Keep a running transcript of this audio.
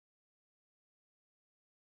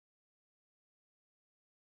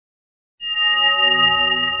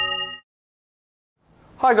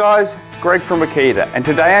Hi guys, Greg from Makita, and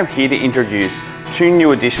today I'm here to introduce two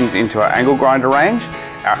new additions into our angle grinder range,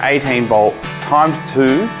 our 18 volt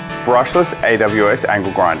 ×2 brushless AWS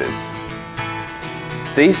angle grinders.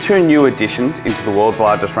 These two new additions into the world's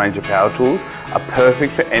largest range of power tools are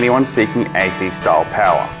perfect for anyone seeking AC style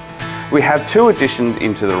power. We have two additions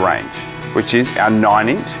into the range, which is our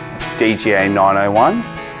 9-inch DGA701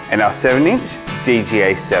 and our 7-inch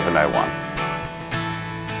DGA701.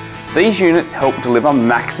 These units help deliver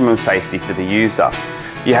maximum safety for the user.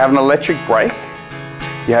 You have an electric brake,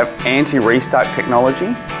 you have anti-restart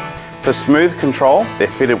technology. For smooth control, they're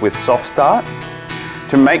fitted with soft start.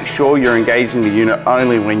 To make sure you're engaging the unit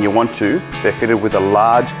only when you want to, they're fitted with a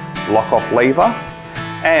large lock-off lever,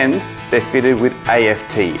 and they're fitted with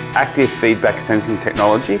AFT, active feedback sensing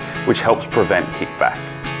technology, which helps prevent kickback.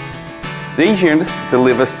 These units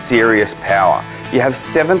deliver serious power. You have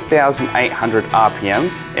 7,800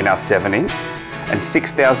 RPM in our 7-inch and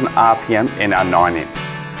 6,000 RPM in our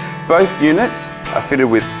 9-inch. Both units are fitted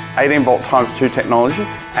with 18 volt ×2 technology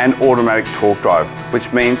and automatic torque drive,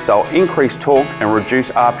 which means they'll increase torque and reduce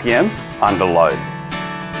RPM under load.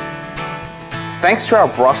 Thanks to our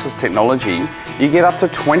brushless technology, you get up to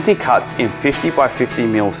 20 cuts in 50 by 50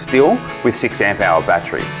 mil steel with 6 amp hour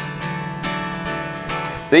batteries.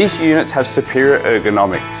 These units have superior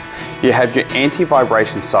ergonomics. You have your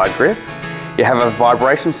anti-vibration side grip, you have a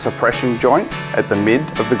vibration suppression joint at the mid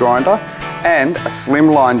of the grinder, and a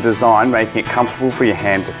slimline design making it comfortable for your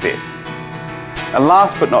hand to fit. And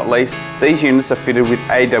last but not least, these units are fitted with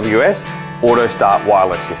AWS Auto Start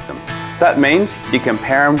wireless system. That means you can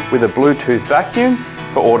pair them with a Bluetooth vacuum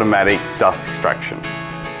for automatic dust extraction.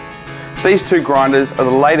 These two grinders are the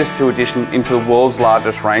latest two additions into the world's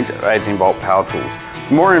largest range of 18 volt power tools.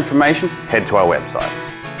 For more information, head to our website.